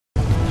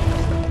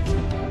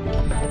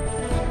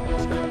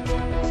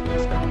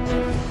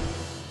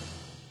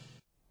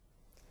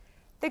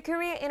The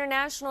Korea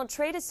International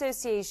Trade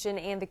Association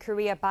and the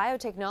Korea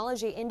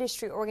Biotechnology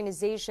Industry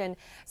Organization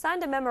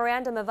signed a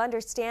memorandum of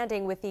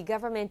understanding with the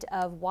government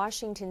of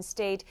Washington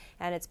State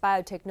and its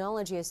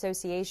Biotechnology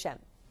Association.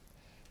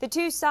 The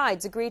two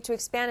sides agreed to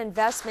expand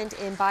investment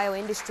in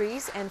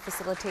bioindustries and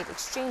facilitate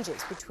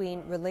exchanges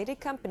between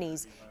related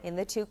companies in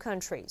the two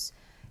countries.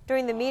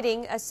 During the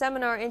meeting, a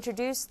seminar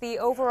introduced the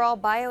overall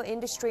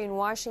bioindustry in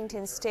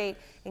Washington State,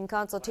 and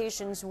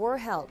consultations were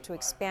held to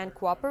expand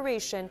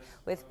cooperation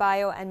with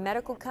bio and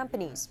medical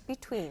companies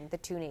between the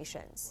two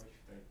nations.